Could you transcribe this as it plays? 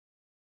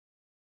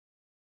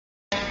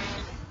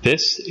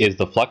This is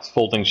the Flux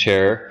folding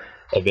chair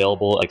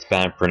available at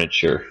Expand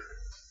Furniture.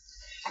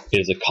 It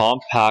is a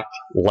compact,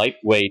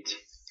 lightweight,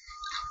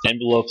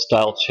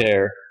 envelope-style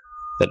chair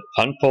that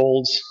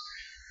unfolds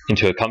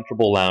into a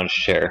comfortable lounge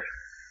chair.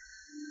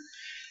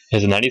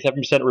 It has a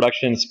 97%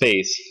 reduction in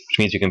space, which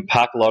means you can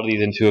pack a lot of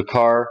these into a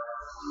car,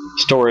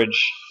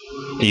 storage,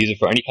 and use it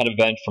for any kind of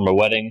event from a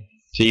wedding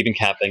to even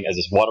camping, as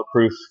it's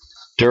waterproof,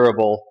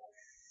 durable,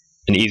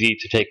 and easy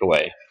to take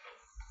away.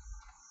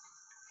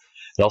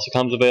 It also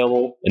comes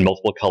available in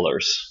multiple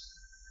colors,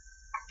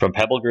 from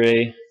pebble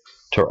gray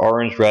to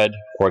orange red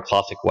or a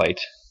classic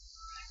white.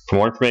 For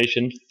more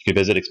information, you can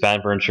visit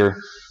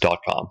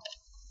expandfurniture.com.